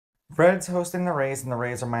Reds hosting the Rays, and the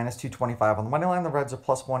Rays are minus 225 on the money line. The Reds are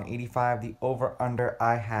plus 185. The over-under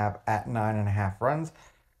I have at 9.5 runs.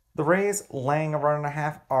 The Rays laying a run and a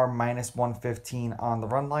half are minus 115 on the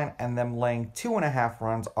run line, and them laying 2.5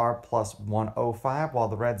 runs are plus 105, while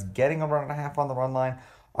the Reds getting a run and a half on the run line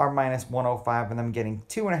are minus 105, and them getting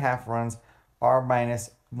 2.5 runs are minus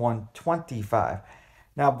 125.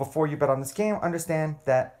 Now, before you bet on this game, understand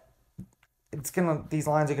that these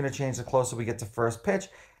lines are gonna change the closer we get to first pitch.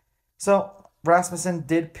 So Rasmussen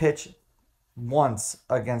did pitch once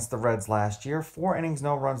against the Reds last year. 4 innings,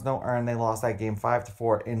 no runs, no earned. They lost that game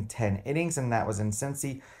 5-4 in 10 innings, and that was in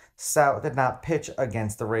Cincy. Stout did not pitch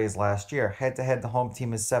against the Rays last year. Head-to-head, the home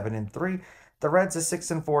team is 7-3. The Reds are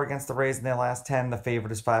 6-4 against the Rays in their last 10. The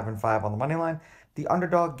favorite is 5-5 on the money line. The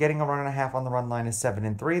underdog getting a run and a half on the run line is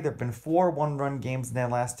 7-3. There have been 4 one-run games in their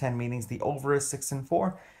last 10 meetings. The over is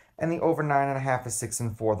 6-4. And the over 9.5 is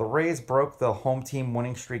 6-4. The Rays broke the home team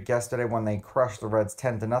winning streak yesterday when they crushed the Reds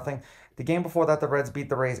 10-0. The game before that, the Reds beat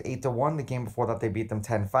the Rays 8-1. The game before that, they beat them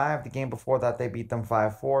 10-5. The game before that, they beat them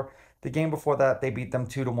 5-4. The game before that, they beat them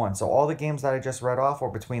 2-1. So all the games that I just read off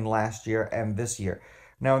were between last year and this year.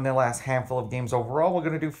 Now, in their last handful of games overall, we're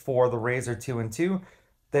going to do 4. The Rays are 2-2.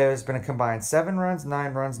 There's been a combined 7 runs,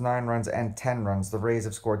 9 runs, 9 runs, and 10 runs. The Rays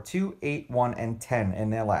have scored 2, 8, 1, and 10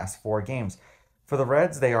 in their last 4 games. For the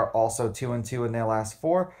Reds, they are also 2-2 in their last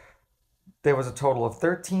 4. There was a total of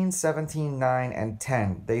 13, 17, 9, and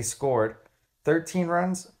 10. They scored 13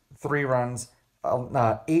 runs, 3 runs,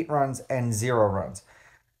 8 runs, and 0 runs.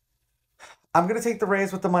 I'm going to take the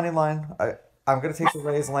Rays with the money line. I'm going to take the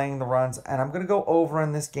Rays laying the runs, and I'm going to go over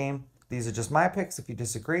in this game. These are just my picks. If you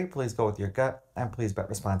disagree, please go with your gut, and please bet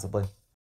responsibly.